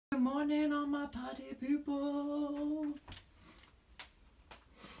morning, all my party people.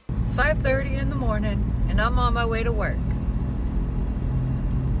 It's 5:30 in the morning and I'm on my way to work.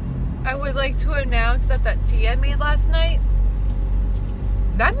 I would like to announce that tea I made last night,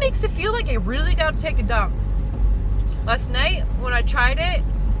 that makes it feel like I really gotta take a dump. Last night when I tried it,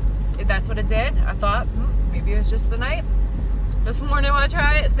 that's what it did. I thought maybe it was just the night. This morning when I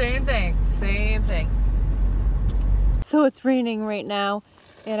try it, same thing. So it's raining right now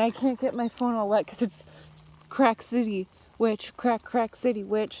and I can't get my phone all wet because it's crack city witch.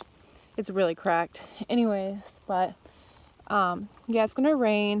 It's really cracked. Anyways, but yeah, it's gonna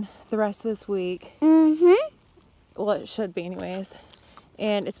rain the rest of this week. Well, it should be anyways.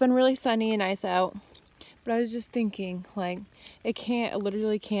 And it's been really sunny and nice out. But I was just thinking, like, it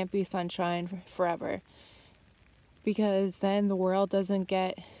literally can't be sunshine forever. Because then the world doesn't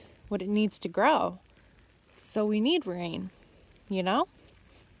get what it needs to grow. So we need rain, you know?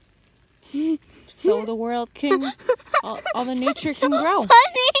 So the world can, all the nature can grow.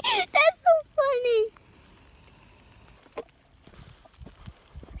 Funny. That's so funny.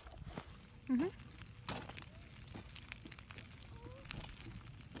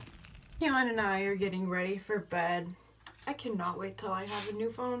 Keon and I are getting ready for bed. I cannot wait till I have a new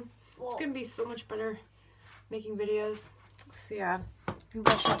phone. It's gonna be so much better making videos. So yeah, I can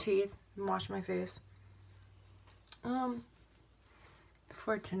brush my teeth and wash my face.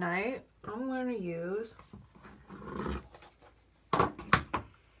 For tonight, I'm gonna use. Let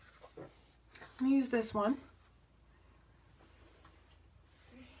me use this one.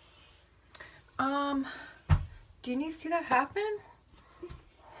 Do you need to see that happen?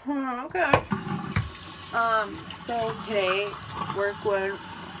 Okay. So today work went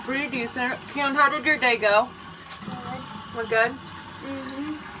pretty decent. Keon, how did your day go? Good. Went good?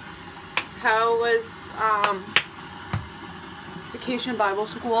 How was Vacation Bible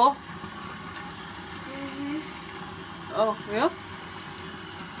School? Oh, yeah?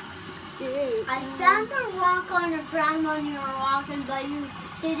 I found a rock on the ground when you were walking, but you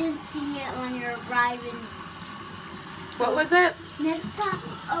didn't see it when you were driving. What was it? Next time,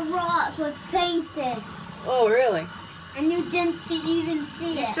 a rock was painted, Oh, really? and you didn't even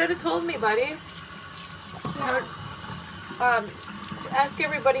see You it. should have told me, buddy. Ask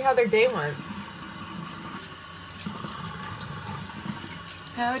everybody how their day went.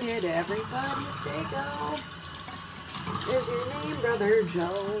 How did everybody's day go? Is your name Brother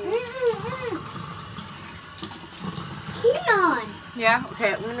Joe? Keon! Yeah?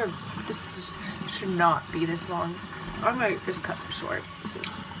 Okay, this should not be this long. I'm gonna just cut it short. This is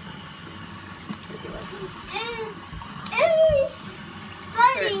ridiculous.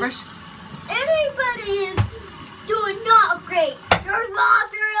 Everybody is doing not great. There's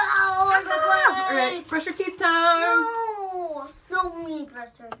monsters all over the place. Alright, brush your teeth time. No me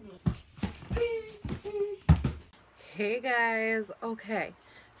brush your teeth. Hey guys, okay.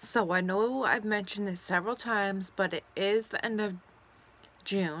 So I know I've mentioned this several times, but it is the end of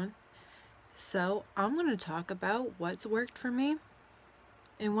June. So I'm going to talk about what's worked for me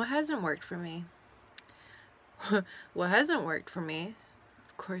and what hasn't worked for me. What hasn't worked for me,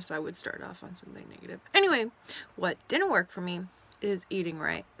 of course I would start off on something negative. Anyway, what didn't work for me is eating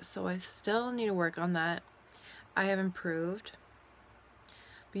right. So I still need to work on that. I have improved.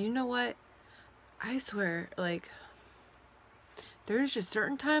 But you know what? I swear, like, there's just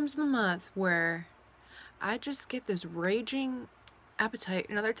certain times in the month where I just get this raging appetite,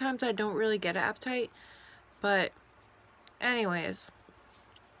 and other times I don't really get an appetite. But anyways,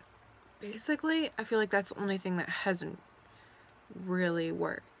 basically I feel like that's the only thing that hasn't really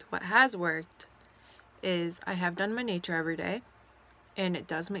worked. What has worked is I have done my nature every day, and it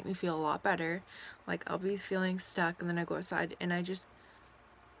does make me feel a lot better. Like, I'll be feeling stuck and then I go outside and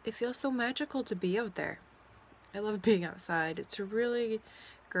it feels so magical to be out there. I love being outside. It's a really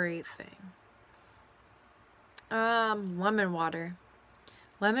great thing. Lemon water.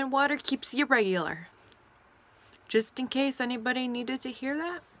 Lemon water keeps you regular. Just in case anybody needed to hear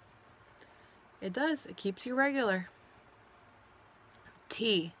that. It does. It keeps you regular.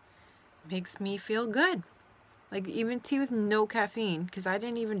 Tea makes me feel good. Like, even tea with no caffeine. Because I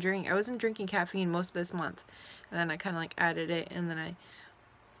didn't even drink. I wasn't drinking caffeine most of this month. And then I kind of like added it. And then I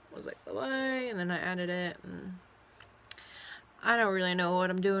was like, bye-bye. And then I added it. And I don't really know what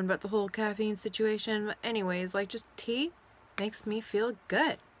I'm doing about the whole caffeine situation. But anyways, like, just tea makes me feel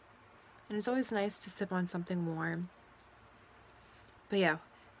good. And it's always nice to sip on something warm. But yeah,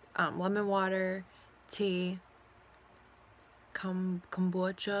 lemon water, tea,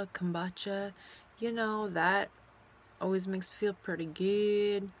 kombucha, you know, that always makes me feel pretty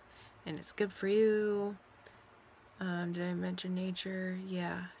good. And it's good for you. Did I mention nature?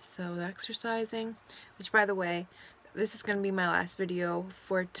 Yeah, so the exercising, which by the way, this is going to be my last video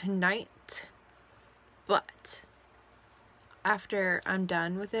for tonight, but after I'm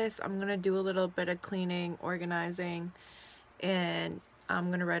done with this, I'm going to do a little bit of cleaning, organizing, and I'm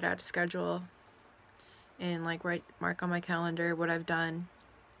going to write out a schedule and like mark on my calendar what I've done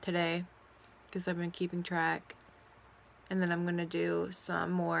today, because I've been keeping track, and then I'm going to do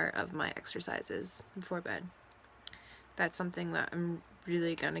some more of my exercises before bed. That's something that I'm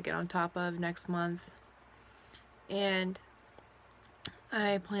really going to get on top of next month. And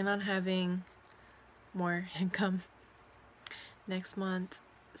I plan on having more income next month,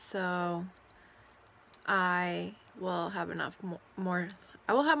 so I will have enough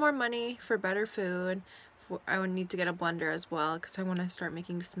I will have more money for better food. I would need to get a blender as well because I want to start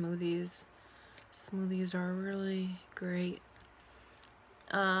making smoothies. Smoothies are really great.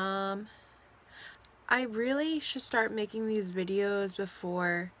 I really should start making these videos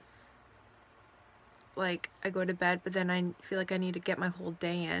before like I go to bed, but then I feel like I need to get my whole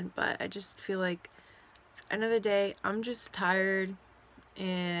day in. But I just feel like at the end of the day, I'm just tired,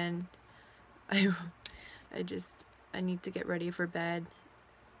 and I need to get ready for bed.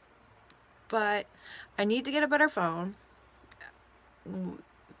 But I need to get a better phone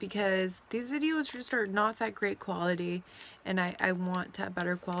because these videos just are not that great quality, and I want to have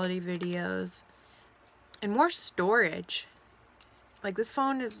better quality videos and more storage. Like, this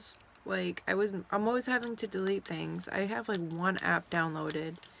phone is like, I'm always having to delete things. I have like one app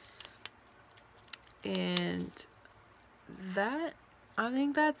downloaded, and I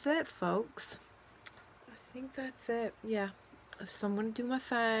think that's it, folks. I think that's it. Yeah, so I'm gonna do my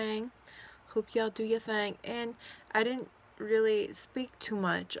thing. Hope y'all do your thing. And I didn't really speak too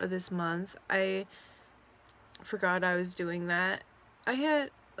much of this month. I forgot I was doing that. I had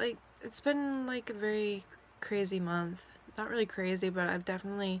like, it's been like a very crazy month. Not really crazy, but I've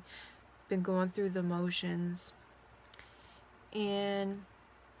definitely been going through the motions, and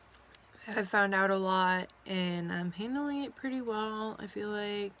I found out a lot, and I'm handling it pretty well. I feel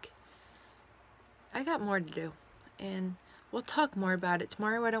like I got more to do, and we'll talk more about it.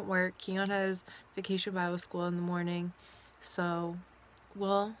 Tomorrow I don't work. Keon has vacation Bible school in the morning, so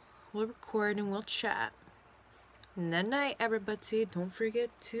we'll record and we'll chat. And that night, everybody, don't forget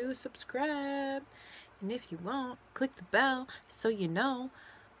to subscribe. And if you want, click the bell so you know.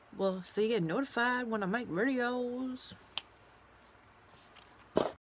 Well, so you get notified when I make videos.